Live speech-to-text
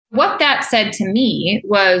that said to me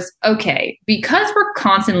was, okay, because we're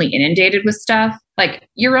constantly inundated with stuff, like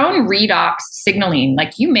your own redox signaling,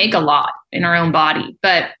 like you make a lot in our own body.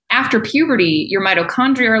 But after puberty, your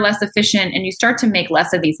mitochondria are less efficient and you start to make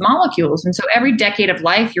less of these molecules. And so every decade of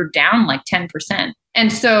life, you're down like 10%.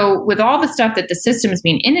 And so with all the stuff that the system is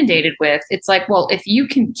being inundated with, it's like, well, if you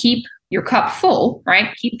can keep your cup full,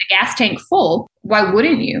 right? Keep the gas tank full. Why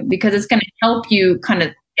wouldn't you? Because it's going to help you kind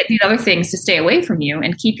of get these other things to stay away from you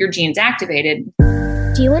and keep your genes activated.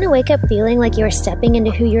 Do you want to wake up feeling like you're stepping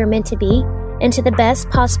into who you're meant to be? Into the best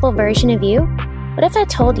possible version of you? What if I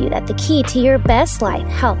told you that the key to your best life,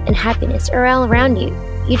 health, and happiness are all around you?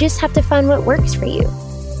 You just have to find what works for you.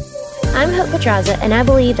 I'm Hope Pedraza, and I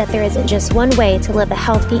believe that there isn't just one way to live a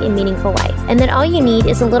healthy and meaningful life, and that all you need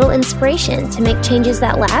is a little inspiration to make changes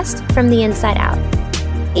that last from the inside out.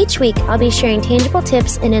 Each week, I'll be sharing tangible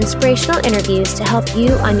tips and inspirational interviews to help you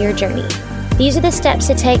on your journey. These are the steps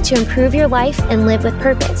to take to improve your life and live with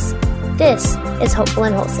purpose. This is Hopeful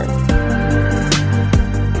and Wholesome.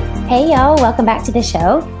 Hey y'all, welcome back to the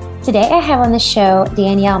show. Today I have on the show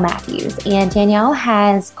Danielle Matthews, and Danielle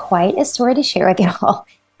has quite a story to share with y'all.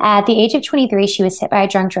 At the age of 23, she was hit by a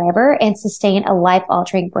drunk driver and sustained a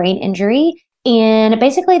life-altering brain injury. And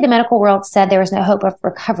basically the medical world said there was no hope of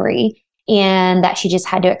recovery and that she just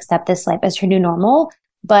had to accept this life as her new normal.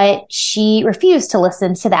 But she refused to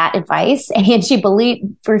listen to that advice, and she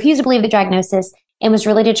refused to believe the diagnosis and was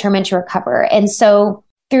really determined to recover. And so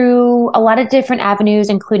through a lot of different avenues,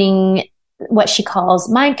 including what she calls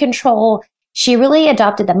mind control, she really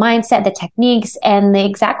adopted the mindset, the techniques, and the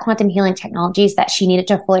exact quantum healing technologies that she needed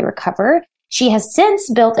to fully recover. She has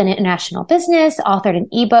since built an international business, authored an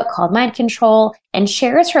ebook called Mind Control, and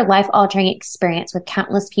shares her life-altering experience with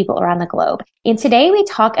countless people around the globe. And today we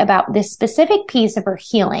talk about this specific piece of her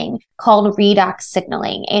healing called redox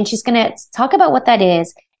signaling. And she's going to talk about what that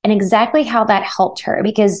is and exactly how that helped her,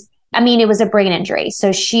 because it was a brain injury.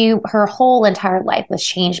 So her whole entire life was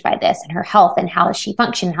changed by this, and her health and how she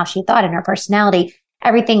functioned, how she thought, and her personality,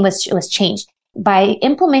 everything was changed. By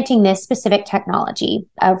implementing this specific technology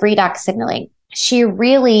of redox signaling, she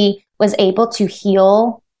really was able to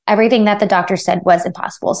heal everything that the doctor said was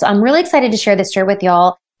impossible. So I'm really excited to share this story with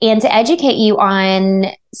y'all and to educate you on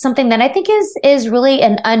something that I think is really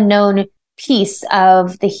an unknown piece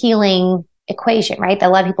of the healing equation, right? That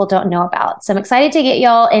a lot of people don't know about. So I'm excited to get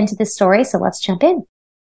y'all into this story. So let's jump in.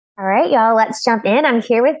 All right, y'all, let's jump in. I'm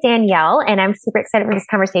here with Danielle, and I'm super excited for this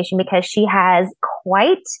conversation because she has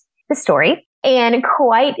quite the story and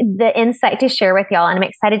quite the insight to share with y'all. And I'm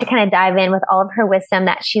excited to kind of dive in with all of her wisdom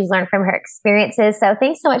that she's learned from her experiences. So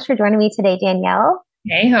thanks so much for joining me today, Danielle.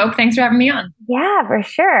 Hey, Hope. Thanks for having me on. Yeah, for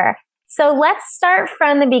sure. So let's start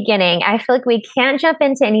from the beginning. I feel like we can't jump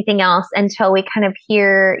into anything else until we kind of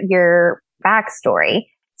hear your backstory.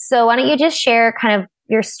 So why don't you just share kind of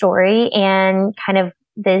your story and kind of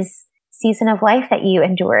this season of life that you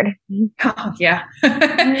endured? Oh, yeah.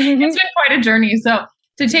 It's been quite a journey. So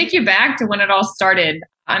to take you back to when it all started,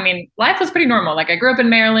 life was pretty normal. Like I grew up in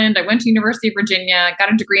Maryland. I went to University of Virginia,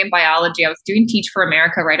 got a degree in biology. I was doing Teach for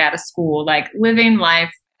America right out of school, like living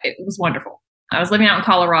life. It was wonderful. I was living out in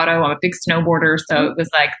Colorado. I'm a big snowboarder. So it was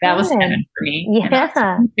like, that was heaven for me.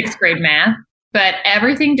 Yeah. Sixth grade math. But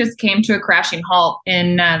everything just came to a crashing halt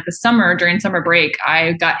in the summer. During summer break,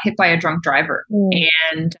 I got hit by a drunk driver.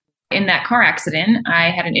 And in that car accident,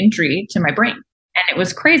 I had an injury to my brain. And it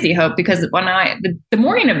was crazy, Hope, because when the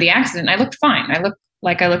morning of the accident, I looked fine. I looked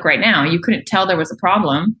like I look right now. You couldn't tell there was a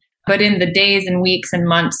problem. But in the days and weeks and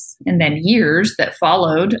months and then years that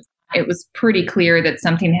followed, it was pretty clear that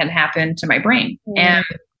something had happened to my brain. And,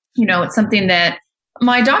 it's something that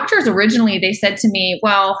my doctors originally, they said to me,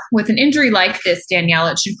 well, with an injury like this, Danielle,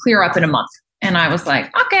 it should clear up in a month. And I was like,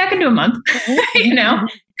 okay, I can do a month,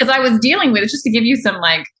 because I was dealing with it. Just to give you some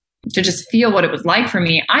to just feel what it was like for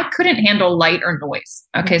me. I couldn't handle light or noise.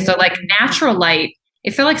 Okay. So like natural light,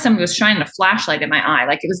 it felt like somebody was shining a flashlight in my eye.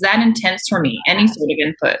 Like it was that intense for me, any sort of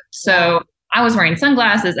input. So I was wearing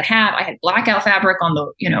sunglasses, a hat. I had blackout fabric on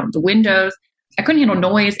the windows. I couldn't handle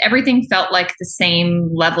noise. Everything felt like the same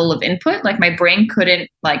level of input. Like my brain couldn't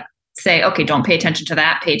say, okay, don't pay attention to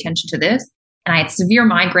that. Pay attention to this. And I had severe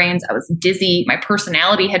migraines. I was dizzy. My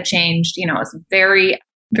personality had changed. I was very,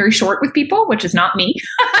 very short with people, which is not me.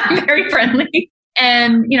 I'm very friendly.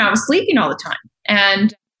 And, I was sleeping all the time.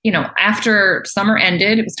 And, after summer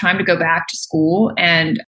ended, it was time to go back to school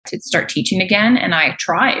and to start teaching again. And I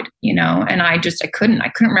tried, and I couldn't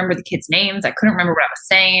remember the kids' names. I couldn't remember what I was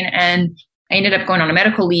saying. And I ended up going on a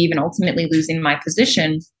medical leave and ultimately losing my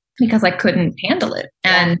position because I couldn't handle it.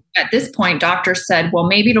 Yeah. And at this point, doctors said, well,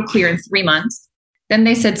 maybe it'll clear in 3 months. Then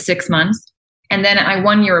they said 6 months. And then at my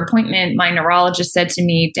 1-year appointment, my neurologist said to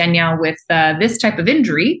me, Danielle, with this type of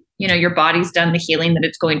injury, your body's done the healing that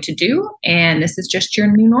it's going to do. And this is just your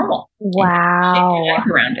new normal. Wow.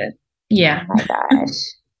 Around it. Yeah. Oh my gosh.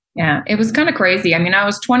 Yeah. It was kind of crazy. I mean, I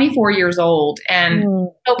was 24 years old and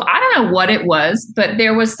I don't know what it was, but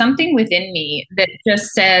there was something within me that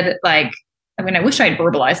just said like, I mean, I wish I'd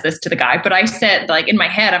verbalized this to the guy, but I said like in my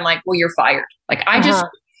head, I'm like, well, you're fired. Like I just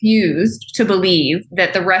refused to believe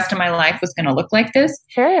that the rest of my life was going to look like this.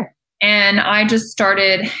 Sure. And I just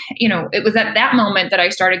started, it was at that moment that I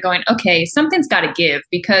started going, okay, something's got to give,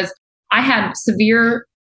 because I had severe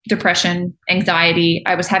depression, anxiety.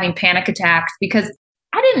 I was having panic attacks because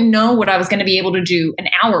I didn't know what I was going to be able to do an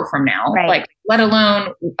hour from now. Right. Like, let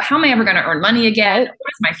alone how am I ever going to earn money again? What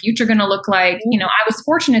is my future going to look like? I was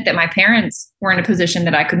fortunate that my parents were in a position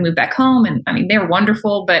that I could move back home. And I mean, they were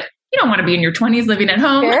wonderful, but you don't want to be in your 20s living at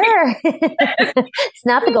home. Sure. It's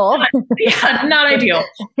not the goal. Yeah, not ideal.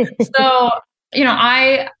 So,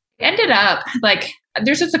 I ended up like,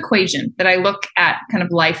 there's this equation that I look at kind of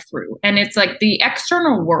life through. And it's like the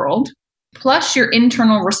external world plus your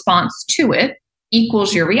internal response to it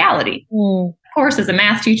equals your reality. Of course, as a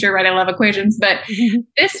math teacher, right? I love equations, but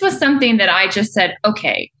this was something that I just said,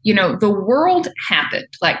 okay, the world happened.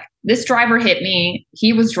 Like this driver hit me.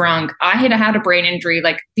 He was drunk. I had had a brain injury.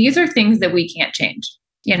 Like these are things that we can't change.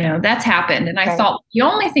 That's happened. And I thought the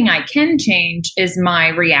only thing I can change is my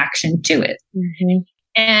reaction to it.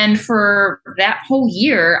 And for that whole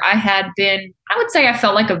year, I would say I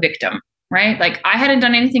felt like a victim. Right? Like I hadn't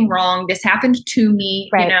done anything wrong. This happened to me.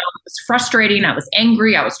 Right. It was frustrating. I was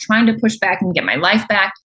angry. I was trying to push back and get my life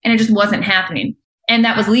back. And it just wasn't happening. And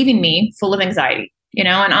that was leaving me full of anxiety, and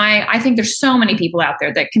I think there's so many people out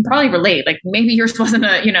there that can probably relate. Like maybe yours wasn't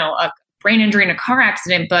a brain injury in a car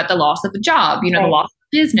accident, but the loss of a job, the loss of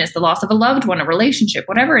business, the loss of a loved one, a relationship,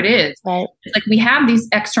 whatever it is. Right. It's like we have these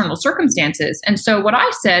external circumstances. And so what I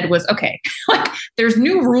said was, okay, like there's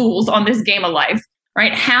new rules on this game of life.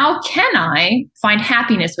 Right? How can I find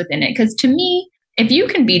happiness within it? Because to me, if you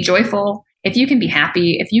can be joyful, if you can be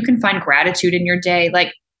happy, if you can find gratitude in your day,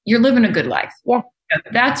 like you're living a good life. Yeah.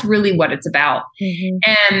 That's really what it's about.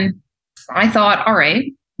 And I thought, all right,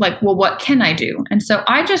 like, well, what can I do? And so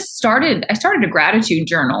I started a gratitude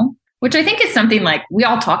journal, which I think is something like we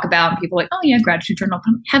all talk about and people are like, oh yeah, gratitude journal.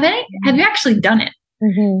 Have you actually done it?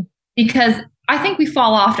 Because I think we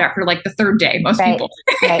fall off after like the third day, most people.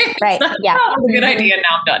 Right. Yeah. That's a good idea.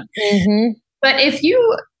 Now I'm done. But if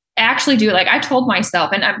you actually do it, like I told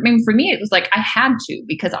myself, and I mean, for me, it was like I had to,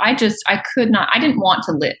 because I didn't want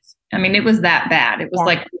to live. I mean, it was that bad. It was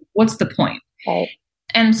like, what's the point? Right.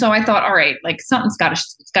 And so I thought, all right, like something's got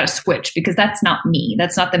to switch, because that's not me.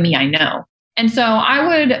 That's not the me I know. And so I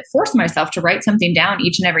would force myself to write something down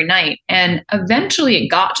each and every night. And eventually it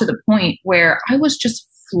got to the point where I was just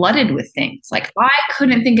flooded with things. Like I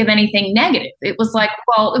couldn't think of anything negative. It was like,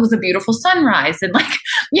 well, it was a beautiful sunrise. And like,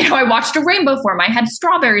 I watched a rainbow form. I had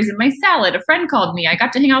strawberries in my salad. A friend called me. I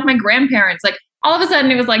got to hang out with my grandparents. Like all of a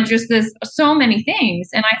sudden it was like just so many things.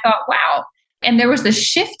 And I thought, wow. And there was this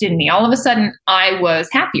shift in me. All of a sudden I was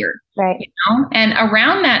happier. Right. And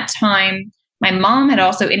around that time, my mom had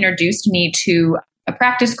also introduced me to a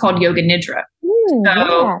practice called Yoga Nidra.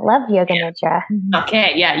 Yeah, love Yoga Nidra.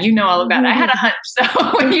 Okay, yeah, you know all about it. I had a hunch. So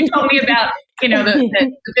when you told me about,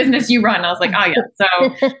 the business you run, I was like, oh yeah.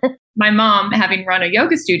 So my mom, having run a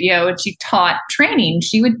yoga studio and she taught training,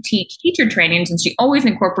 she would teach teacher trainings, and she always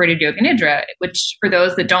incorporated Yoga Nidra, which for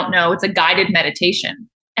those that don't know, it's a guided meditation.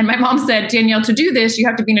 And my mom said, Danielle, to do this, you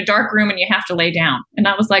have to be in a dark room and you have to lay down. And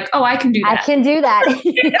I was like, oh, I can do that. I can do that.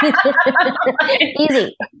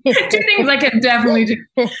 Easy. Two things I can definitely do.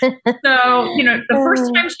 So, the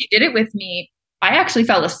first time she did it with me, I actually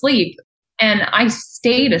fell asleep and I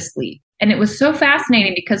stayed asleep. And it was so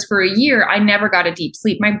fascinating because for a year, I never got a deep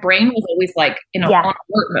sleep. My brain was always like, on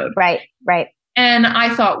alert mode. Right. And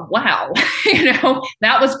I thought, wow,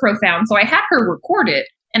 that was profound. So I had her record it.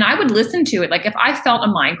 And I would listen to it. Like if I felt a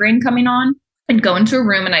migraine coming on, I'd go into a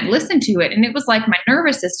room and I'd listen to it. And it was like my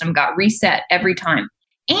nervous system got reset every time.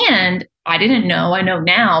 And I didn't know, I know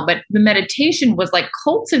now, but the meditation was like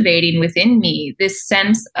cultivating within me this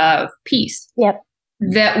sense of peace. Yep.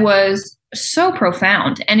 That was so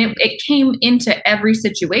profound. And it came into every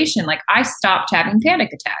situation. Like I stopped having panic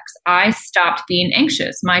attacks. I stopped being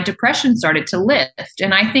anxious. My depression started to lift.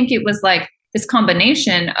 And I think it was like this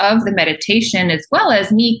combination of the meditation as well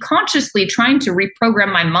as me consciously trying to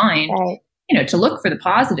reprogram my mind, to look for the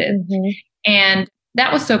positive. And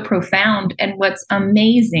that was so profound. And what's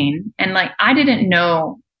amazing, and like, I didn't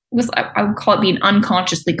know, I would call it being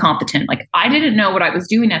unconsciously competent. Like I didn't know what I was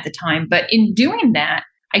doing at the time, but in doing that,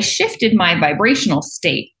 I shifted my vibrational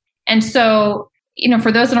state. And so,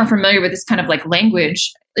 for those that aren't familiar with this kind of like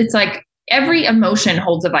language, it's like every emotion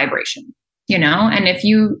holds a vibration, and if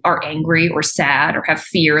you are angry or sad or have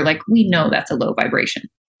fear, like we know that's a low vibration.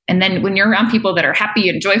 And then when you're around people that are happy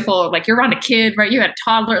and joyful, like you're around a kid, right? You had a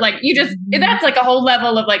toddler, like that's like a whole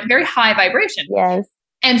level of like very high vibration. Yes.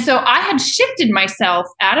 And so I had shifted myself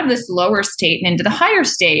out of this lower state and into the higher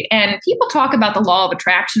state. And people talk about the law of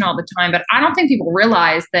attraction all the time, but I don't think people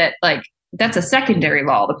realize that like that's a secondary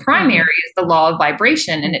law. The primary is the law of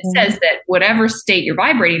vibration. And it says that whatever state you're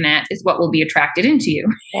vibrating at is what will be attracted into you.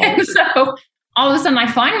 Yes. And so all of a sudden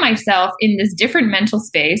I find myself in this different mental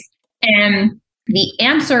space, and the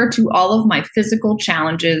answer to all of my physical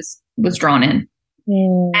challenges was drawn in.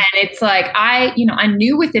 And it's like, I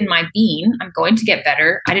knew within my being, I'm going to get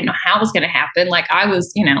better. I didn't know how it was going to happen. Like I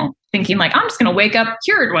was, thinking like, I'm just going to wake up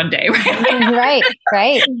cured one day. Right.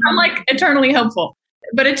 I'm like eternally hopeful.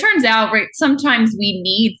 But it turns out, right, sometimes we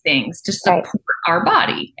need things to support our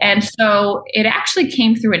body. And so it actually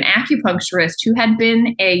came through an acupuncturist who had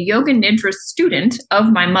been a yoga nidra student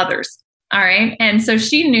of my mother's. All right. And so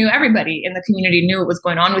she knew, everybody in the community knew what was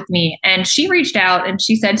going on with me. And she reached out and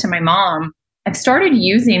she said to my mom, I've started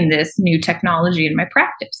using this new technology in my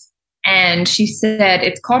practice. And she said,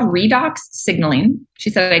 it's called redox signaling. She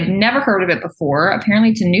said, I'd never heard of it before.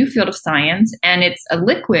 Apparently it's a new field of science, and it's a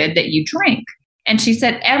liquid that you drink. And she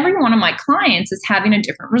said, every one of my clients is having a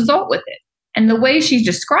different result with it. And the way she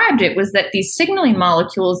described it was that these signaling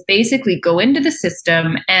molecules basically go into the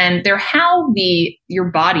system, and they're how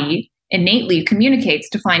your body innately communicates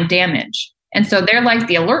to find damage. And so they're like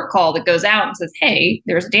the alert call that goes out and says, hey,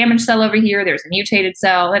 there's a damaged cell over here. There's a mutated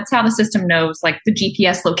cell. That's how the system knows, like the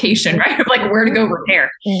GPS location, right? Of like where to go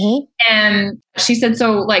repair. And she said,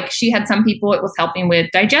 so like she had some people it was helping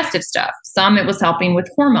with digestive stuff. Some it was helping with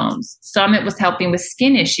hormones. Some it was helping with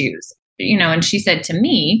skin issues, and she said to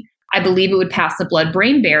me, I believe it would pass the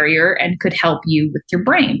blood-brain barrier and could help you with your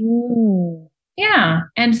brain. Yeah.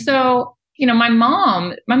 And so my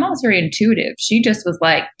mom was very intuitive. She just was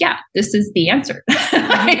like, yeah, this is the answer.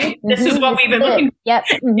 This is what we've been looking for. Yep.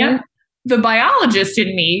 Yep. The biologist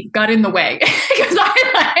in me got in the way because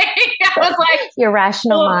I was like, your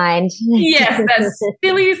rational mind. Yes,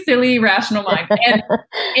 that silly, rational mind. And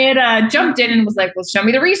it jumped in and was like, well, show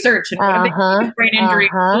me the research and what about brain injury,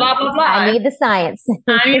 blah, blah, blah. I need the science.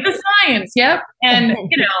 Yep. And,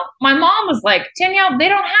 my mom was like, Danielle, they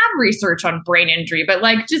don't have research on brain injury, but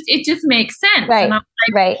like, it just makes sense. Right. And I'm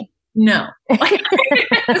like, no.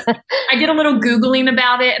 I did a little Googling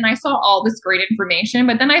about it and I saw all this great information,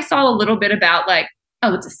 but then I saw a little bit about like,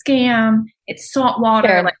 oh, it's a scam. It's salt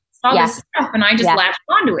water. Like all this stuff. And I just latched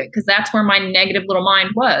onto it because that's where my negative little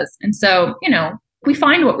mind was. And so, we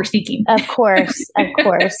find what we're seeking. Of course.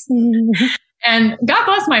 And God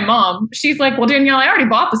bless my mom. She's like, well, Danielle, I already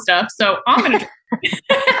bought the stuff, so I'm going to.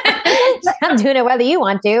 I'm doing it whether you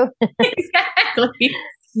want to. Exactly.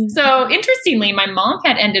 So interestingly, my mom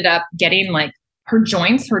had ended up getting like her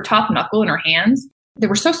joints, her top knuckle and her hands, they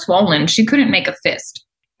were so swollen, she couldn't make a fist.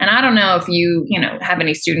 And I don't know if you have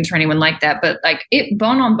any students or anyone like that, but like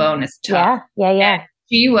bone on bone is tough. Yeah. And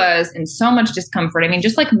she was in so much discomfort. I mean,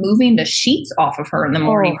 just like moving the sheets off of her in the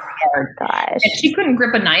morning. Oh, gosh. And she couldn't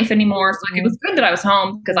grip a knife anymore. So like, it was good that I was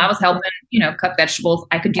home because I was helping, cut vegetables.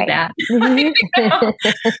 I could do that.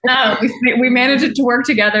 We managed it to work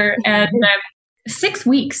together. And 6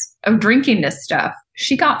 weeks of drinking this stuff,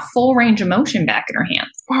 she got full range of motion back in her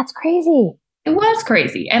hands. That's crazy. It was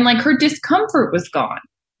crazy. And like her discomfort was gone.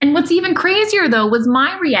 And what's even crazier though was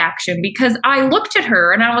my reaction, because I looked at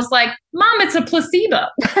her and I was like, Mom, it's a placebo.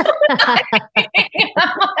 I'm like,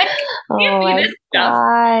 give me this stuff.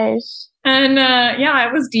 Gosh. And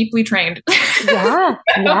I was deeply trained. Yeah.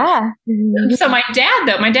 So my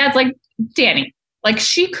dad's like, Danny, like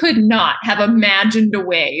she could not have imagined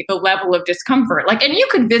away the level of discomfort. Like, and you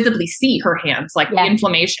could visibly see her hands, like the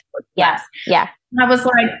inflammation was less. Yeah. And I was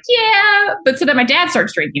like, yeah. But so then my dad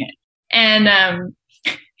starts drinking it. And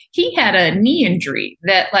he had a knee injury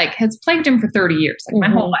that like has plagued him for 30 years, like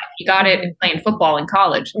my whole life. He got it in playing football in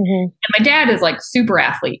college. And my dad is like super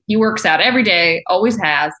athlete. He works out every day, always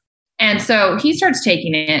has. And so he starts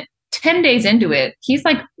taking it. 10 days into it, he's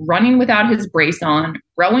like running without his brace on,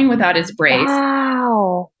 rowing without his brace.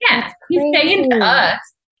 Wow. Yeah. He's saying to us.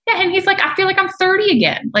 Yeah. And he's like, I feel like I'm 30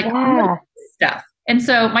 again. Like all this stuff. And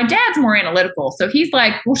so my dad's more analytical. So he's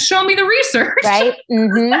like, well, show me the research. Right.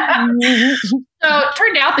 So it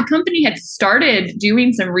turned out the company had started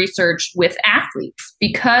doing some research with athletes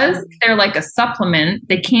because they're like a supplement.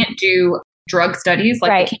 They can't do drug studies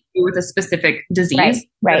like they can't do with a specific disease.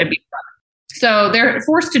 Right. So they're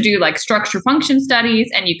forced to do like structure function studies,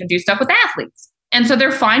 and you can do stuff with athletes. And so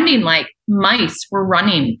they're finding like mice were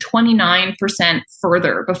running 29%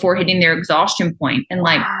 further before hitting their exhaustion point, and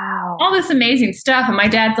like all this amazing stuff. And my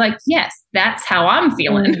dad's like, yes, that's how I'm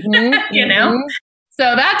feeling, you know?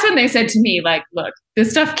 So that's when they said to me, like, look,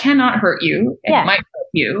 this stuff cannot hurt you. It might hurt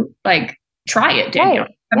you. Like, try it, Danielle.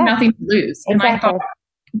 I have nothing to lose. And I thought,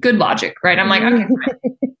 good logic, right? I'm like, okay,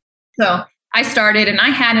 fine. So I started, and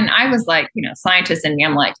I was like, you know, scientist in me.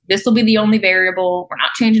 I'm like, this will be the only variable. We're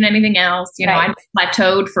not changing anything else. You know, I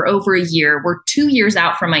plateaued for over a year. We're 2 years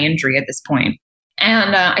out from my injury at this point.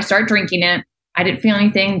 And I started drinking it. I didn't feel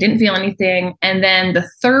anything. And then the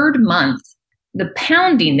third month, the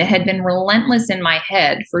pounding that had been relentless in my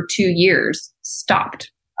head for 2 years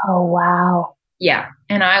stopped. Oh, wow. Yeah.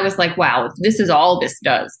 And I was like, wow, if this is all this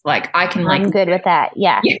does, like I can like. I'm good with that.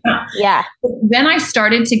 Yeah. Yeah. Then I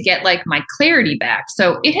started to get like my clarity back.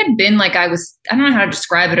 So it had been like I don't know how to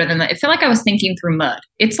describe it other than that. It felt like I was thinking through mud.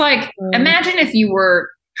 It's like, imagine if you were,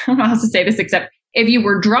 I don't know how to say this, except if you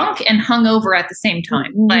were drunk and hungover at the same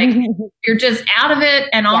time. Like you're just out of it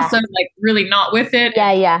and also like really not with it.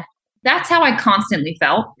 Yeah. Yeah. That's how I constantly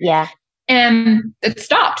felt. Yeah. And it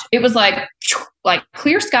stopped. It was like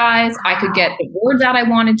clear skies. I could get the words out I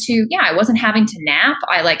wanted to. Yeah, I wasn't having to nap.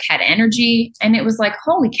 I like had energy, and it was like,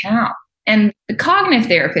 holy cow. And the cognitive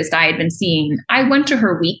therapist I had been seeing, I went to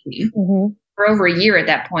her weekly for over a year at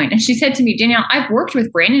that point. And she said to me, Danielle, I've worked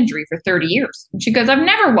with brain injury for 30 years. And she goes, I've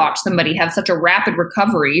never watched somebody have such a rapid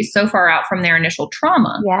recovery so far out from their initial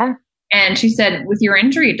trauma. Yeah. And she said, with your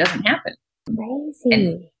injury, it doesn't happen.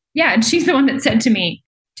 Crazy. And she's the one that said to me,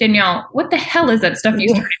 Danielle, what the hell is that stuff you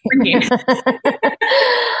started drinking?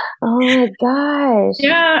 Oh my gosh.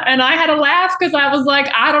 Yeah. And I had to laugh because I was like,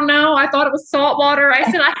 I don't know. I thought it was salt water. I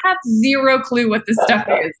said, I have zero clue what this stuff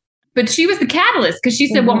is. But she was the catalyst because she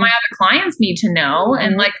said, well, my other clients need to know.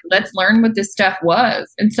 And like, let's learn what this stuff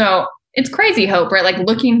was. And so it's crazy, Hope, right? Like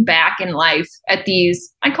looking back in life at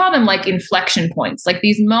these, I call them like inflection points, like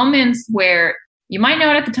these moments where you might know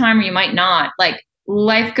it at the time or you might not. Like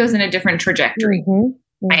life goes in a different trajectory.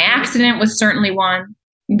 My accident was certainly one,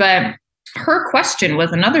 but her question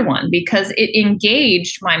was another one because it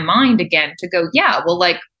engaged my mind again to go, well,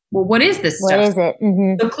 what is this stuff? What is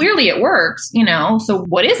it? So clearly it works, you know, so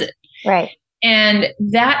what is it? Right. And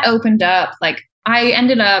that opened up, like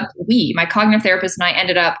my cognitive therapist and I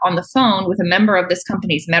ended up on the phone with a member of this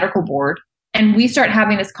company's medical board. And we start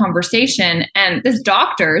having this conversation, and this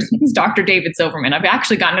doctor, his name's Dr. David Silverman. I've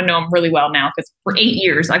actually gotten to know him really well now because for 8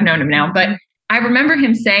 years I've known him now, but I remember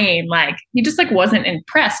him saying like, he just like wasn't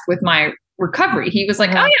impressed with my recovery. He was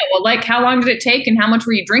like, oh yeah, well, like how long did it take and how much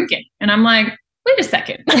were you drinking? And I'm like, wait a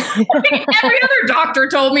second. Every other doctor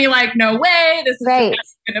told me like, no way, this is going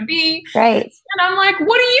to be. Right. And I'm like,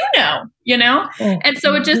 what do you know? You know? And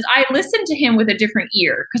so I listened to him with a different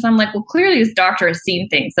ear because I'm like, well, clearly this doctor has seen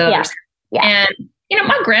things. And you know,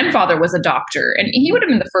 my grandfather was a doctor, and he would have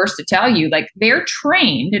been the first to tell you, like, they're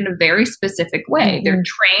trained in a very specific way. They're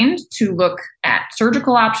trained to look at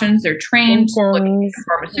surgical options. They're trained to look at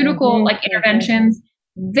pharmaceutical interventions.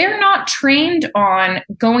 They're not trained on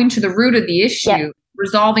going to the root of the issue,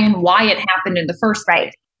 resolving why it happened in the first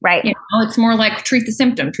place. Right. You know, it's more like treat the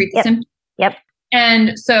symptom. Yep.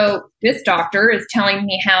 And so this doctor is telling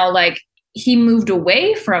me how, like, he moved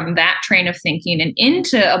away from that train of thinking and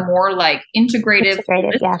into a more like integrative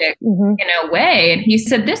holistic, in a way. And he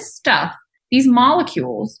said, this stuff, these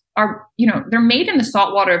molecules are, you know, they're made in the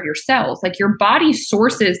salt water of your cells. Like your body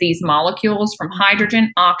sources these molecules from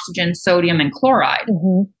hydrogen, oxygen, sodium, and chloride.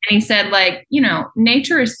 And he said, like, you know,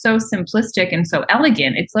 nature is so simplistic and so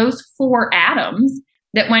elegant. It's those 4 atoms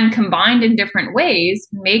that when combined in different ways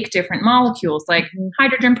make different molecules, like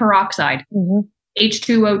hydrogen peroxide.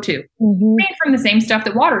 H2O2, made from the same stuff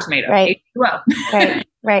that water's made of, H2O.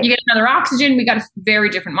 Right. You get another oxygen, we got a very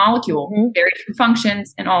different molecule, very different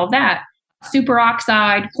functions and all of that.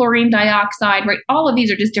 Superoxide, chlorine dioxide, right? All of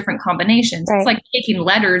these are just different combinations. It's like taking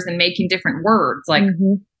letters and making different words. Like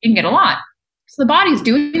you can get a lot. So the body's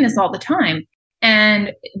doing this all the time.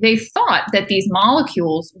 And they thought that these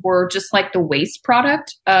molecules were just like the waste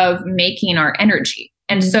product of making our energy.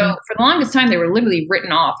 And so for the longest time, they were literally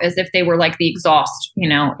written off as if they were like the exhaust, you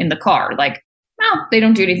know, in the car. Like, no, they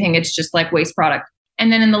don't do anything. It's just like waste product.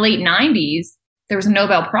 And then in the late 90s, there was a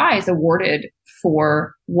Nobel Prize awarded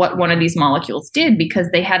for what one of these molecules did because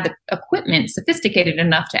they had the equipment sophisticated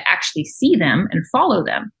enough to actually see them and follow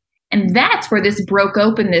them. And that's where this broke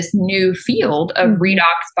open this new field of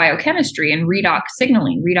redox biochemistry and redox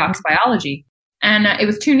signaling, redox biology. And it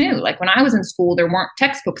was too new. Like when I was in school, there weren't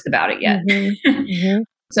textbooks about it yet.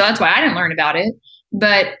 So that's why I didn't learn about it.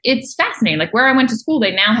 But it's fascinating. Like where I went to school,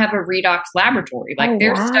 they now have a redox laboratory. Like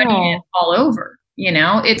they're studying it all over.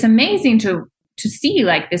 It's amazing to see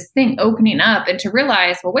like this thing opening up and to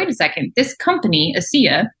realize, well, wait a second, this company,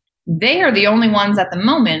 ASEA, they are the only ones at the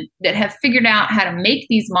moment that have figured out how to make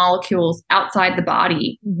these molecules outside the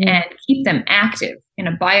body and keep them active in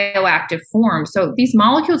a bioactive form. So these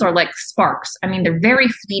molecules are like sparks. I mean, they're very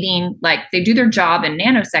fleeting, like they do their job in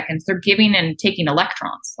nanoseconds. They're giving and taking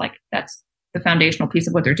electrons. Like that's the foundational piece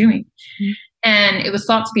of what they're doing. And it was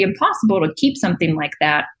thought to be impossible to keep something like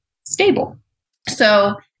that stable.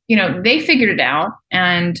 So, they figured it out,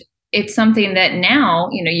 and it's something that now,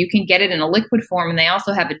 you can get it in a liquid form, and they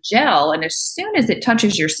also have a gel. And as soon as it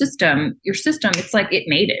touches your system, it's like it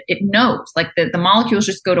made it. It knows, like the molecules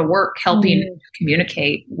just go to work helping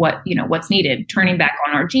communicate what's needed, turning back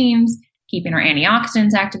on our genes, keeping our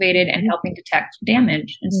antioxidants activated, and helping detect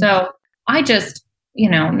damage. And so I just,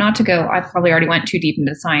 not to go, I probably already went too deep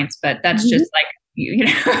into the science, but that's just like,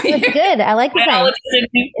 It's good. I like the science.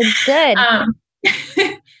 It's good.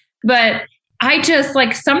 But I just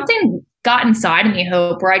like something got inside of me,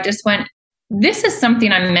 Hope, where I just went, this is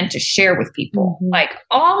something I'm meant to share with people. Like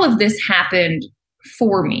all of this happened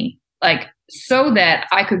for me, like so that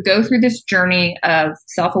I could go through this journey of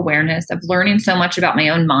self-awareness, of learning so much about my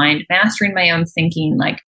own mind, mastering my own thinking,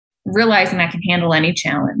 like realizing I can handle any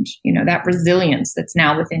challenge, that resilience that's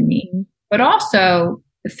now within me, but also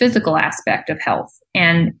the physical aspect of health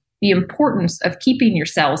and the importance of keeping your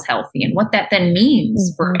cells healthy and what that then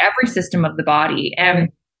means for every system of the body. And,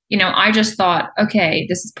 I just thought, okay,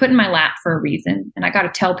 this is put in my lap for a reason, and I got to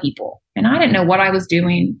tell people. And I didn't know what I was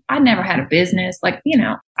doing. I never had a business. Like,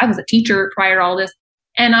 I was a teacher prior to all this.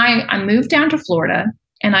 And I moved down to Florida,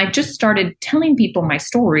 and I just started telling people my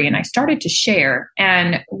story, and I started to share.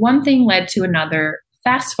 And one thing led to another.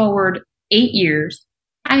 Fast forward 8 years,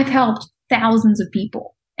 I've helped thousands of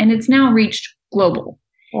people, and it's now reached global.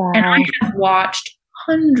 Wow. And I have watched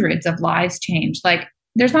hundreds of lives change. Like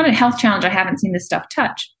there's not a health challenge I haven't seen this stuff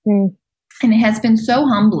touch. And it has been so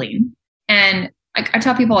humbling. And I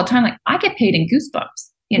tell people all the time, like I get paid in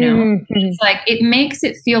goosebumps, It's like, it makes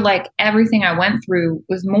it feel like everything I went through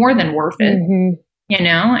was more than worth it, and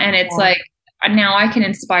it's like, now I can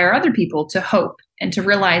inspire other people to hope and to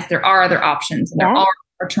realize there are other options and there are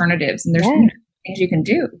alternatives and there's things you can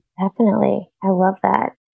do. Definitely. I love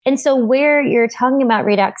that. And so where you're talking about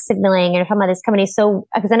redox signaling and you're talking about this company, so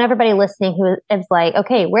because I know everybody listening who is like,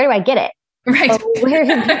 okay, where do I get it? Right. So where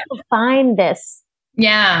do people find this?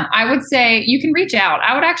 Yeah, I would say you can reach out.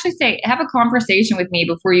 I would actually say have a conversation with me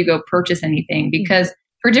before you go purchase anything, because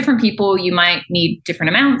for different people, you might need different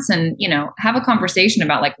amounts, and, have a conversation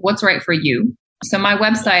about like what's right for you. So my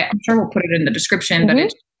website, I'm sure we'll put it in the description, but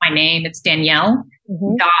it's my name. It's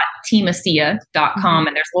Danielle.teamasea.com.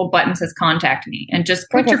 And there's a little button that says contact me, and just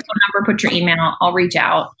put your phone number, put your email. I'll reach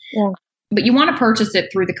out. Yeah. But you want to purchase it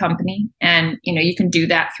through the company, and, you can do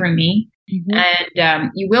that through me. And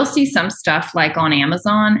you will see some stuff like on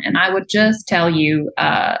Amazon. And I would just tell you,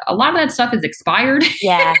 a lot of that stuff is expired.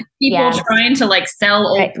 Yeah. People trying to like sell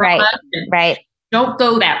old products. Right. Don't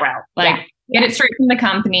go that route. Like get it straight from the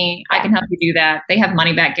company. I can help you do that. They have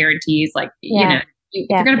money back guarantees. Like, if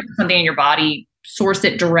you're going to put something in your body, source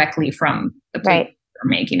it directly from the place they're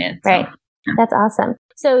making it. So, right. That's awesome.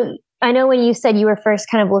 So I know when you said you were first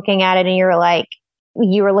kind of looking at it and you were like,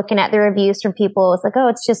 you were looking at the reviews from people. It's like, oh,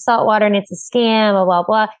 it's just salt water and it's a scam, blah, blah,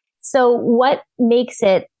 blah. So what makes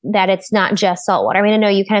it that it's not just salt water? I mean, I know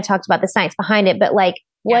you kind of talked about the science behind it, but like,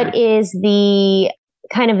 what is the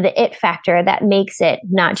kind of the it factor that makes it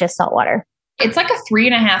not just salt water? It's like a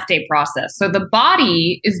 3.5 day process. So the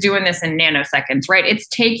body is doing this in nanoseconds, right? It's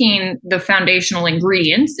taking the foundational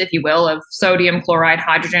ingredients, if you will, of sodium, chloride,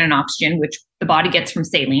 hydrogen, and oxygen, which the body gets from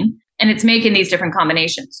saline, and it's making these different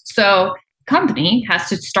combinations. So company has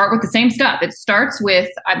to start with the same stuff. It starts with,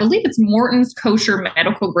 I believe it's Morton's kosher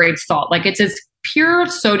medical grade salt. Like it's as pure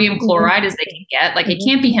sodium chloride as they can get. Like it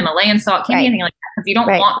can't be Himalayan salt, can't be anything like that, because you don't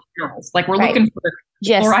want minerals. Like we're looking for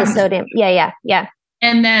just the sodium. Yeah.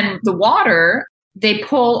 And then the water, they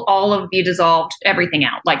pull all of the dissolved everything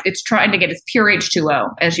out. Like it's trying to get as pure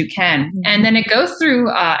H2O as you can. And then it goes through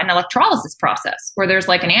an electrolysis process where there's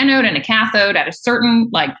like an anode and a cathode at a certain,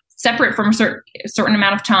 like separate from a certain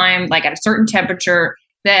amount of time, like at a certain temperature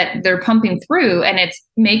that they're pumping through, and it's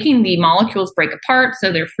making the molecules break apart.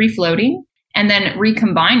 So they're free floating and then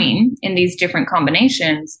recombining in these different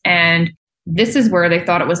combinations. And this is where they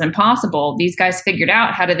thought it was impossible. These guys figured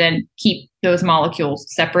out how to then keep those molecules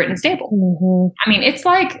separate and stable. I mean, it's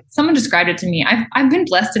like someone described it to me. I've been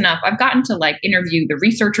blessed enough. I've gotten to like interview the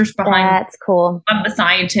researchers behind. That's cool. Of the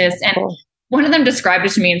scientists. And one of them described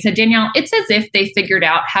it to me and said, Danielle, it's as if they figured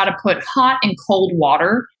out how to put hot and cold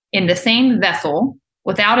water in the same vessel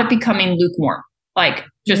without it becoming lukewarm, like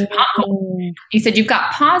just hot cold. He said, you've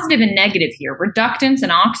got positive and negative here, reductants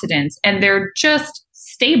and oxidants, and they're just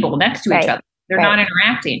stable next to each other. They're not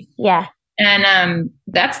interacting. Yeah. And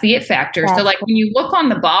that's the it factor. So like when you look on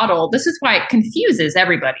the bottle, this is why it confuses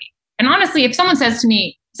everybody. And honestly, if someone says to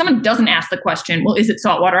me, someone doesn't ask the question, well, is it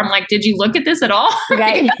salt water? I'm like, did you look at this at all?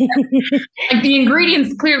 Right. Like the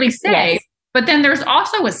ingredients clearly say, but then there's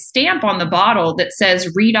also a stamp on the bottle that says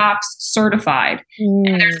redox certified.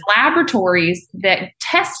 And there's laboratories that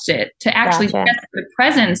test it to actually test the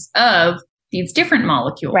presence of these different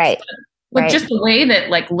molecules. Right. With just the way that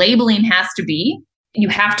like labeling has to be, you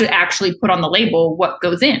have to actually put on the label what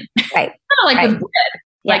goes in. Right. Kind of like with bread.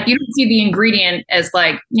 Like you don't see the ingredient as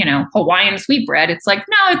like, Hawaiian sweet bread. It's like,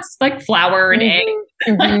 no, it's like flour and egg.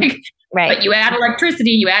 Like, but you add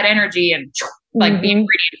electricity, you add energy, and like the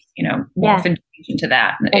ingredients, morph into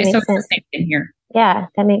that. So it's the same thing here. Yeah,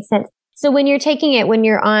 that makes sense. So when you're taking it, when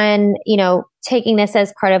you're on, taking this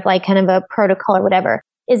as part of like kind of a protocol or whatever,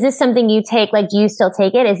 is this something you take, like, do you still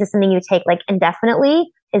take it? Is this something you take like indefinitely?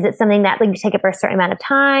 Is it something that like you take it for a certain amount of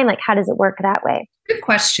time? Like, how does it work that way? Good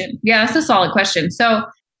question. Yeah, that's a solid question. So,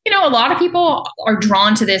 a lot of people are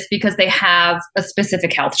drawn to this because they have a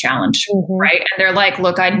specific health challenge, right? And they're like,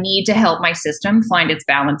 look, I need to help my system find its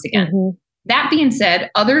balance again. That being said,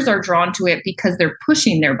 others are drawn to it because they're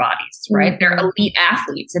pushing their bodies, right? They're elite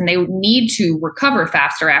athletes and they need to recover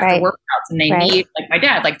faster after workouts. And they need, like my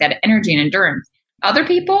dad, like that energy and endurance. Other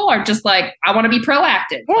people are just like, I want to be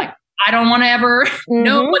proactive. Like, I don't want to ever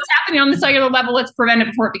know what's happening on the cellular level. Let's prevent it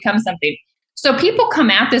before it becomes something. So people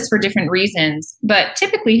come at this for different reasons. But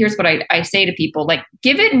typically, here's what I say to people, like,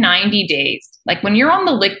 give it 90 days. Like when you're on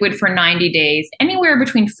the liquid for 90 days, anywhere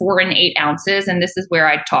between 4 and 8 ounces. And this is where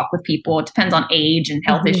I talk with people. It depends on age and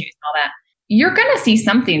health issues and all that. You're going to see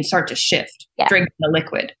something start to shift drinking the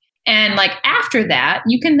liquid. And like after that,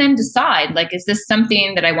 you can then decide, like, is this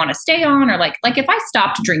something that I want to stay on? Or like if I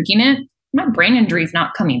stopped drinking it, my brain injury is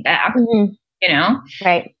not coming back,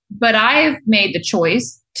 Right. But I've made the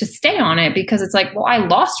choice to stay on it because it's like, well, I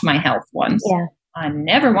lost my health once. Yeah. I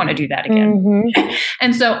never want to do that again.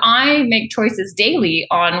 And so I make choices daily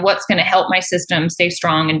on what's going to help my system stay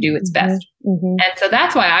strong and do its best. And so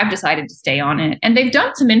that's why I've decided to stay on it. And they've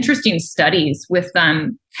done some interesting studies with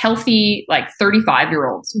healthy, like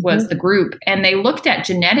 35-year-olds was the group. And they looked at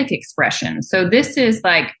genetic expression. So this is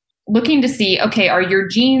like looking to see, okay, are your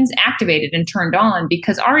genes activated and turned on?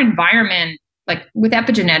 Because our environment, like with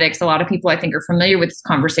epigenetics, a lot of people I think are familiar with this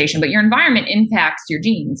conversation, but your environment impacts your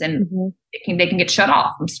genes and they can get shut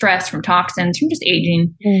off from stress, from toxins, from just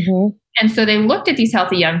aging. And so they looked at these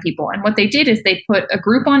healthy young people. And what they did is they put a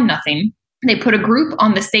group on nothing. They put a group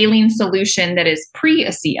on the saline solution that is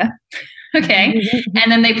pre-ASEA. Okay.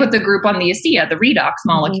 And then they put the group on the ASEA, the redox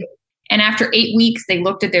molecule. And after 8 weeks, they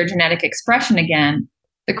looked at their genetic expression again.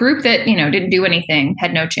 The group that, didn't do anything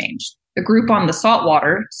had no change. The group on the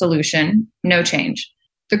saltwater solution, no change.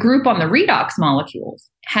 The group on the redox molecules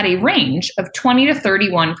had a range of 20 to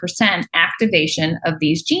 31% activation of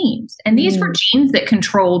these genes. And these were genes that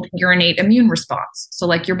controlled your innate immune response. So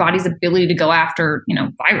like your body's ability to go after,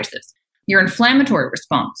 viruses, your inflammatory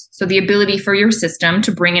response. So the ability for your system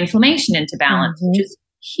to bring inflammation into balance, which is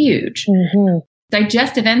huge.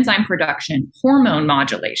 Digestive enzyme production, hormone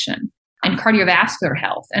modulation, and cardiovascular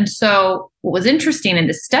health. And so what was interesting in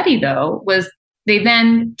this study, though, was they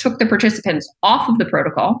then took the participants off of the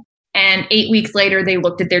protocol. And 8 weeks later, they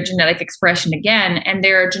looked at their genetic expression again, and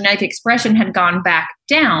their genetic expression had gone back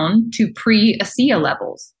down to pre-ASEA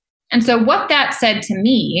levels. And so what that said to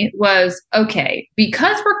me was, okay,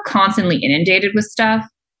 because we're constantly inundated with stuff,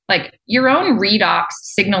 like your own redox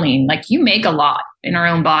signaling, like you make a lot in our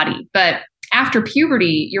own body, but after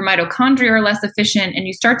puberty, your mitochondria are less efficient and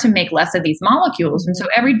you start to make less of these molecules. And so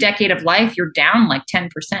every decade of life, you're down like 10%.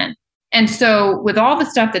 And so with all the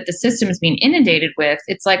stuff that the system is being inundated with,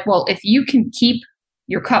 it's like, well, if you can keep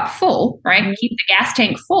your cup full, right? Keep the gas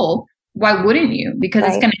tank full, why wouldn't you? Because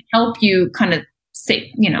it's going to help you kind of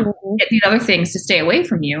say, get these other things to stay away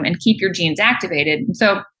from you and keep your genes activated. And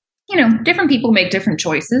so, different people make different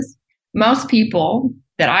choices. Most people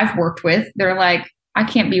that I've worked with, they're like, I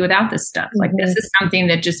can't be without this stuff. Like this is something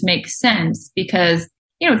that just makes sense because,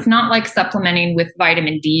 it's not like supplementing with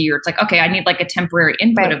vitamin D or it's like, okay, I need like a temporary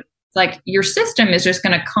input of it's like your system is just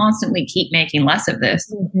going to constantly keep making less of this.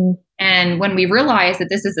 And when we realize that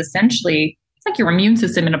this is essentially, it's like your immune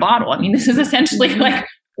system in a bottle. I mean, this is essentially like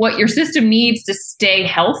what your system needs to stay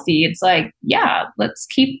healthy, it's like, yeah, let's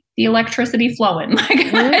keep the electricity flowing.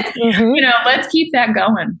 Like, let's keep that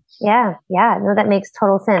going. Yeah. Yeah. No, that makes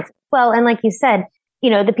total sense. Well, and like you said,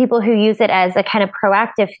 the people who use it as a kind of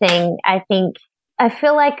proactive thing, I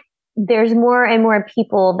feel like there's more and more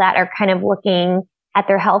people that are kind of looking at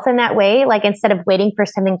their health in that way. Like, instead of waiting for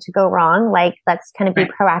something to go wrong, like, let's kind of be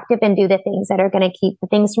proactive and do the things that are going to keep the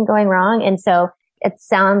things from going wrong. And so it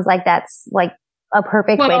sounds like that's like a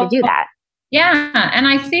perfect way to do that. Yeah. And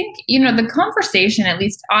I think, the conversation, at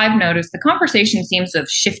least I've noticed, the conversation seems to have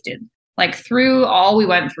shifted, like, through all we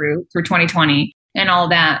went through 2020 and all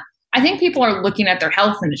that. I think people are looking at their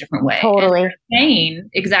health in a different way. Totally. And saying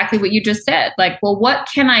exactly what you just said. Like, well, what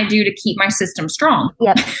can I do to keep my system strong?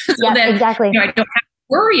 Yep. That, exactly. I don't have to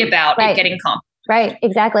worry about it getting complicated. Right.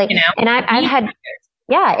 Exactly. And I've had,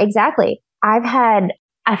 exactly.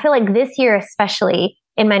 I feel like this year, especially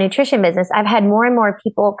in my nutrition business, I've had more and more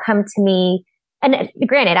people come to me. And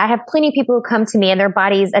granted, I have plenty of people who come to me and their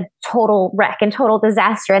body's a total wreck and total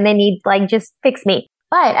disaster and they need, like, just fix me.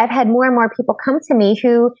 But I've had more and more people come to me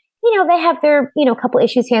who, they have their, couple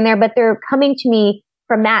issues here and there, but they're coming to me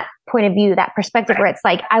from that point of view, that perspective where it's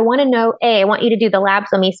like, I want to know, I want you to do the labs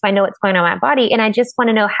on me so I know what's going on in my body. And I just want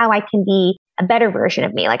to know how I can be a better version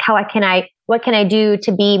of me. Like, what can I do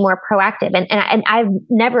to be more proactive? And I've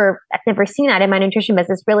never seen that in my nutrition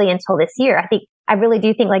business really until this year. I really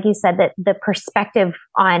do think, like you said, that the perspective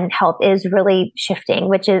on health is really shifting,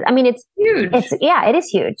 which is, it's huge. It is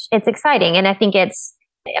huge. It's exciting. And I think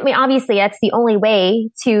obviously that's the only way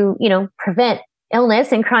to, prevent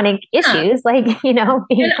illness and chronic issues, being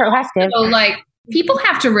proactive. Also, like, people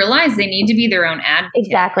have to realize they need to be their own advocate.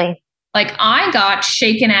 Exactly. Like, I got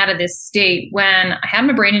shaken out of this state when I had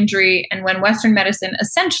my brain injury and when Western medicine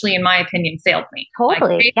essentially, in my opinion, failed me.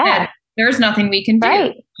 Totally. Like, said, there's nothing we can do.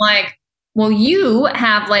 Right. Like, well, you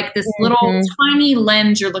have like this little tiny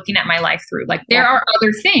lens you're looking at my life through. Like, there are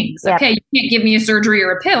other things. Yep. Okay. You can't give me a surgery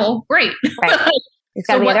or a pill. Great. Right. There's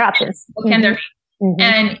got to be other options. What can there be?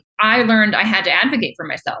 And I learned I had to advocate for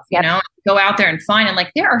myself, go out there and find, and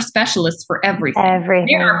like, there are specialists for everything.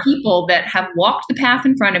 There are people that have walked the path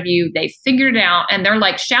in front of you. They figured it out and they're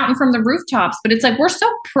like shouting from the rooftops, but it's like, we're so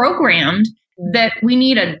programmed that we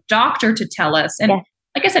need a doctor to tell us. And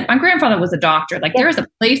like I said, my grandfather was a doctor. Like, there is a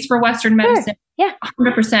place for Western medicine. Yeah.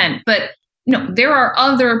 100%. But there are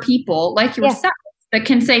other people like yourself that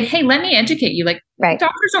can say, hey, let me educate you. Like,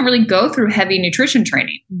 doctors don't really go through heavy nutrition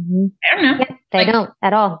training. I don't know. Yeah, they don't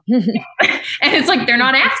at all. And it's like, they're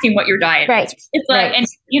not asking what your diet is. It's like, and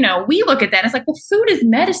we look at that and it's like, well, food is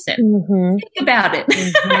medicine. Think about it.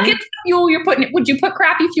 It's fuel you're putting. Would you put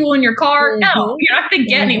crappy fuel in your car? No, you don't have to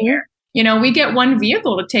get anywhere. We get one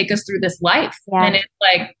vehicle to take us through this life. And it's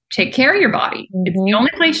like, take care of your body. It's the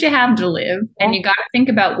only place you have to live. And you got to think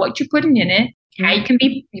about what you're putting in it, how you can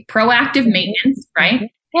be proactive maintenance, right?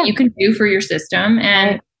 You can do for your system.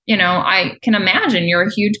 And, I can imagine you're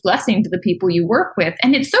a huge blessing to the people you work with.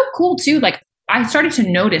 And it's so cool too. Like, I started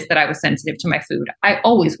to notice that I was sensitive to my food. I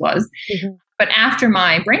always was. But after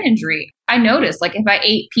my brain injury, I noticed, like, if I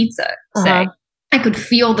ate pizza, say, I could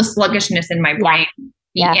feel the sluggishness in my brain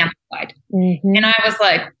be amplified. And I was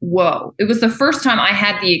like, whoa. It was the first time I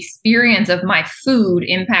had the experience of my food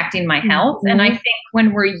impacting my health. And I think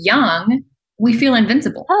when we're young, we feel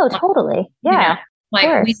invincible. Oh, totally. Yeah.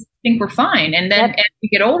 Like, we think we're fine. And then as you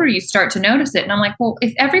get older, you start to notice it. And I'm like, well,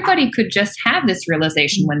 if everybody could just have this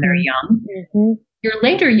realization when they're young, your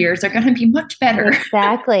later years are going to be much better.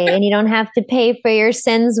 Exactly. And you don't have to pay for your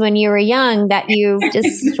sins when you were young that you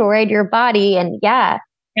destroyed your body. And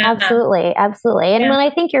absolutely. Absolutely. And when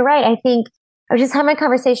I think you're right, I think I was just having a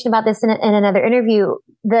conversation about this in another interview.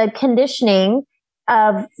 The conditioning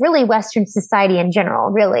of really Western society in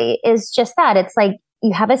general really is just that. It's like,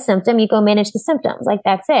 you have a symptom, you go manage the symptoms. Like,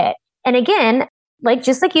 that's it. And again, like,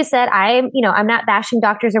 just like you said, I'm not bashing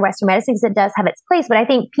doctors or Western medicine because it does have its place. But I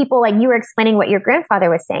think people, like you were explaining what your grandfather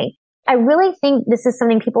was saying, I really think this is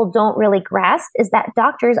something people don't really grasp, is that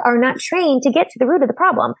doctors are not trained to get to the root of the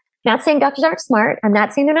problem. I'm not saying doctors aren't smart. I'm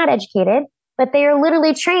not saying they're not educated, but they are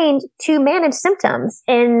literally trained to manage symptoms.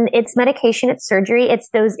 And it's medication, it's surgery, it's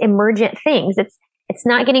those emergent things. It's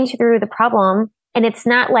not getting to the root of the problem. And it's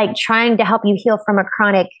not like trying to help you heal from a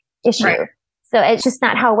chronic issue. So it's just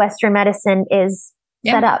not how Western medicine is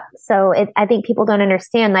set up. So I think people don't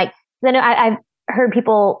understand. Like, I know I've heard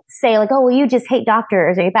people say, like, oh, well, you just hate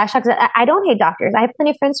doctors or you bash doctors. I don't hate doctors. I have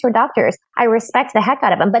plenty of friends who are doctors. I respect the heck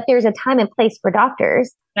out of them. But there's a time and place for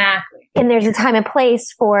doctors. Exactly. And there's a time and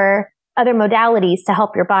place for other modalities to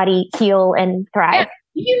help your body heal and thrive.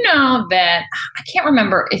 You know that, I can't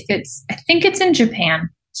remember if I think it's in Japan.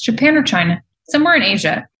 It's Japan or China. Somewhere in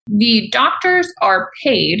Asia, the doctors are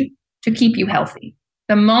paid to keep you healthy.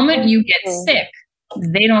 The moment you get sick,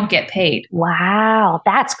 they don't get paid. Wow,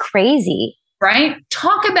 that's crazy. Right?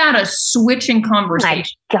 Talk about a switch in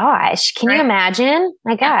conversation. My gosh. Can you imagine?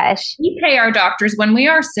 My gosh. We pay our doctors when we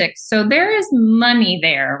are sick. So there is money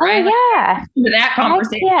there, right? Oh, yeah. That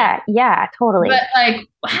conversation. Yeah, totally. But like,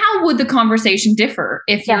 how would the conversation differ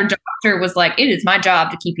if your doctor was like, it is my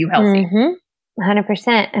job to keep you healthy? 100%.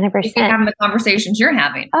 100%. Having the conversations you're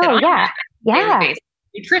having. Oh, yeah.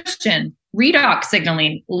 Nutrition, redox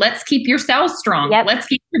signaling. Let's keep your cells strong. Yep. Let's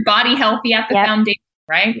keep your body healthy at the foundation,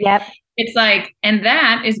 right? Yep. It's like, and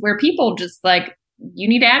that is where people just like, you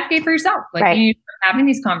need to advocate for yourself. Like you need to start having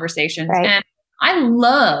these conversations. Right. And I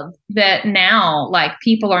love that now, like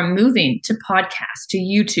people are moving to podcasts, to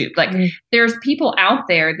YouTube. Like there's people out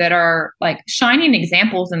there that are like shining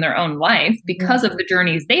examples in their own life because of the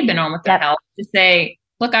journeys they've been on with their health to say,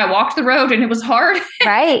 look, I walked the road and it was hard.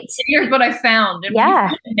 Right. Here's what I found. And when you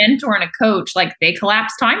find a mentor and a coach, like they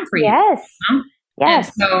collapse time for you. Yes.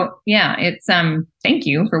 Yes. And so, it's, thank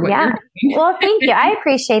you for what you're doing. Well, thank you. I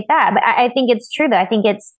appreciate that. But I think it's true though. I think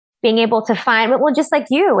it's being able to find, well, just like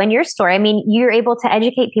you and your story. I mean, you're able to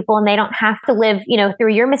educate people and they don't have to live,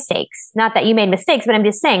 through your mistakes. Not that you made mistakes, but I'm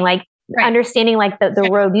just saying like understanding like the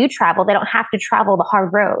road you travel, they don't have to travel the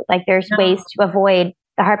hard road. Like there's ways to avoid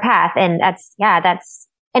the hard path. And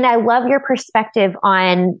and I love your perspective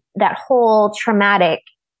on that whole traumatic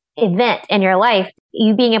event in your life,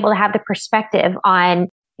 you being able to have the perspective on,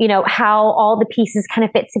 how all the pieces kind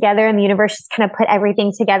of fit together and the universe just kind of put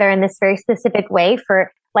everything together in this very specific way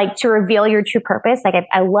for like to reveal your true purpose. Like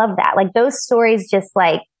I love that. Like those stories just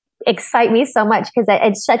like excite me so much because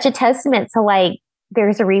it's such a testament to like,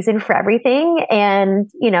 there's a reason for everything. And,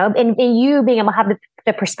 and you being able to have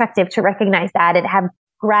the perspective to recognize that and have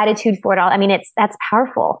gratitude for it all. I mean, that's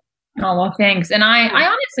powerful. Oh, well, thanks. And I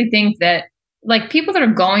honestly think that like people that are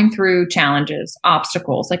going through challenges,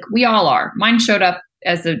 obstacles, like we all are. Mine showed up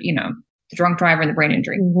as the drunk driver and the brain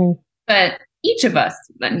injury. But each of us,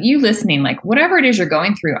 you listening, like whatever it is you're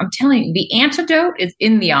going through, I'm telling you, the antidote is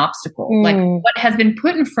in the obstacle. Like what has been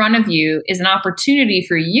put in front of you is an opportunity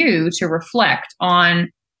for you to reflect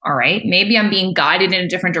on, all right, maybe I'm being guided in a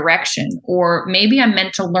different direction, or maybe I'm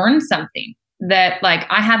meant to learn something that like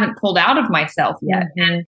I haven't pulled out of myself yet.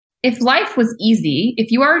 And if life was easy,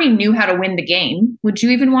 if you already knew how to win the game, would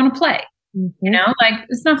you even want to play? Like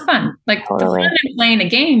it's not fun. Like the fun in playing a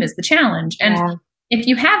game is the challenge. And if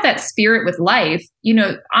you have that spirit with life,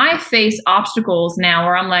 I face obstacles now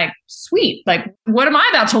where I'm like, sweet, like what am I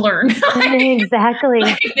about to learn? Exactly.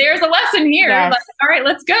 Like, there's a lesson here. Yes. Like, all right,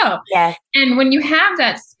 let's go. Yes. And when you have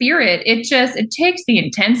that spirit, it takes the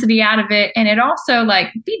intensity out of it. And it also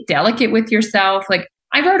like be delicate with yourself. Like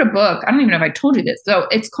I wrote a book. I don't even know if I told you this. So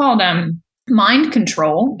it's called Mind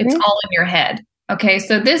Control. It's all in your head. Okay.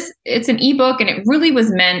 So it's an ebook and it really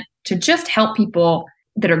was meant to just help people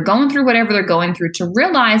that are going through whatever they're going through to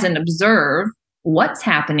realize and observe what's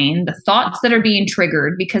happening, the thoughts that are being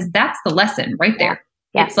triggered, because that's the lesson right there.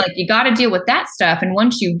 Yeah. It's like, you got to deal with that stuff. And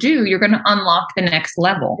once you do, you're going to unlock the next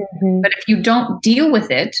level. But if you don't deal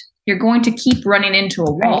with it, you're going to keep running into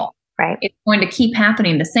a wall. Right. It's going to keep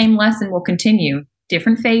happening. The same lesson will continue.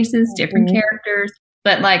 Different faces, different characters.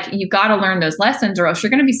 But like, you got to learn those lessons or else you're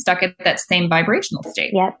going to be stuck at that same vibrational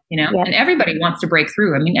state. And everybody wants to break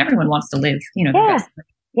through. I mean, everyone wants to live, the best.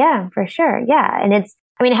 Yeah, for sure. Yeah. And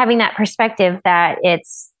having that perspective that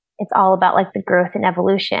it's all about like the growth and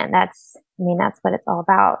evolution. That's what it's all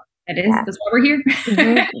about. It is. That's why we're here.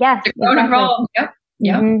 Yeah. To grow and evolve. Yep.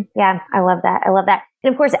 Yeah. I love that.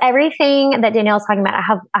 And of course, everything that Danielle's talking about,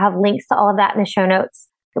 I have links to all of that in the show notes,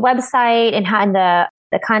 the website and how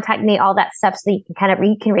the contact me, all that stuff. So you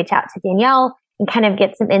can reach out to Danielle and kind of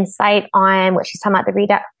get some insight on what she's talking about, the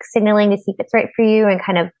redox signaling to see if it's right for you and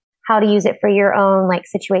kind of how to use it for your own like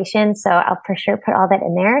situation. So I'll for sure put all that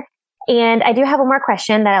in there. And I do have one more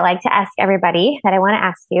question that I like to ask everybody that I want to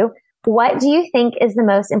ask you. What do you think is the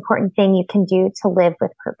most important thing you can do to live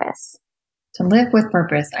with purpose? To live with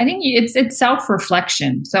purpose. I think it's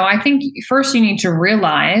self-reflection. So I think first you need to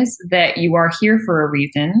realize that you are here for a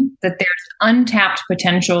reason, that there's untapped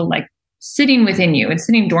potential like sitting within you. It's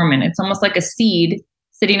sitting dormant. It's almost like a seed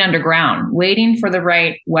sitting underground, waiting for the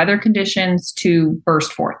right weather conditions to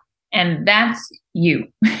burst forth. And that's you.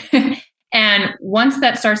 And once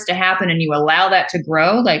that starts to happen and you allow that to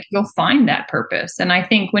grow, like you'll find that purpose. And I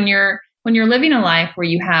think when you're living a life where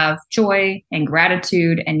you have joy and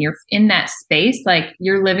gratitude and you're in that space, like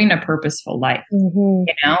you're living a purposeful life.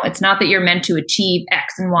 It's not that you're meant to achieve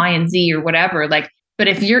X and Y and Z or whatever, like, but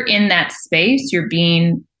if you're in that space, you're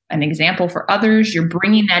being an example for others. You're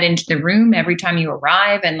bringing that into the room every time you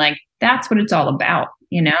arrive. And like, that's what it's all about.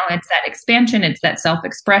 You know, it's that expansion, it's that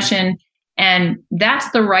self-expression. And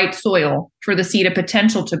that's the right soil for the seed of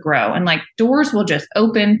potential to grow. And like doors will just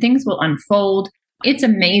open, things will unfold. It's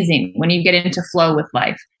amazing when you get into flow with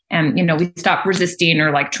life. And, you know, we stop resisting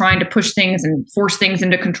or like trying to push things and force things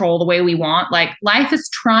into control the way we want. Like life is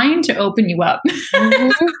trying to open you up. So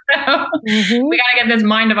we got to get this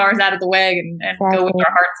mind of ours out of the way and exactly. Go with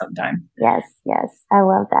our heart sometime. Yes. Yes. I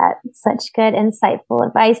love that. Such good, insightful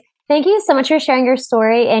advice. Thank you so much for sharing your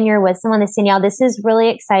story and your wisdom on this, Danielle. This is really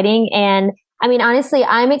exciting. And I mean, honestly,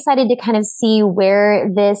 I'm excited to kind of see where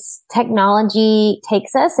this technology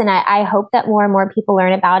takes us. And I hope that more and more people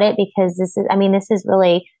learn about it, because this is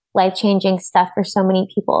really life-changing stuff for so many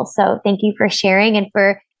people. So thank you for sharing and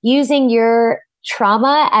for using your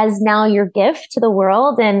trauma as now your gift to the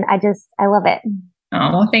world. And I love it. Oh,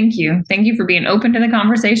 well, thank you. Thank you for being open to the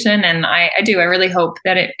conversation. And I really hope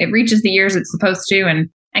that it reaches the ears it's supposed to.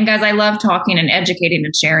 And guys, I love talking and educating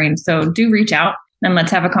and sharing. So do reach out and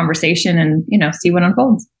let's have a conversation and, you know, see what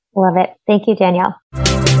unfolds. Love it. Thank you, Danielle.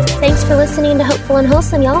 Thanks for listening to Hopeful and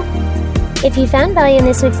Wholesome, y'all. If you found value in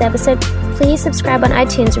this week's episode, please subscribe on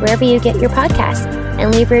iTunes or wherever you get your podcasts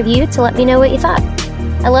and leave a review to let me know what you thought.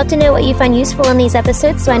 I'd love to know what you find useful in these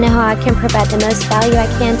episodes so I know how I can provide the most value I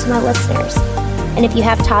can to my listeners. And if you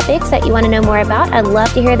have topics that you want to know more about, I'd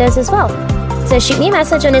love to hear those as well. So shoot me a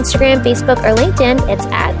message on Instagram, Facebook, or LinkedIn. It's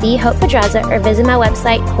 @TheHopePedraza, or visit my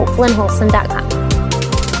website, hopefulandwholesome.com.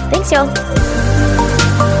 Thanks, y'all.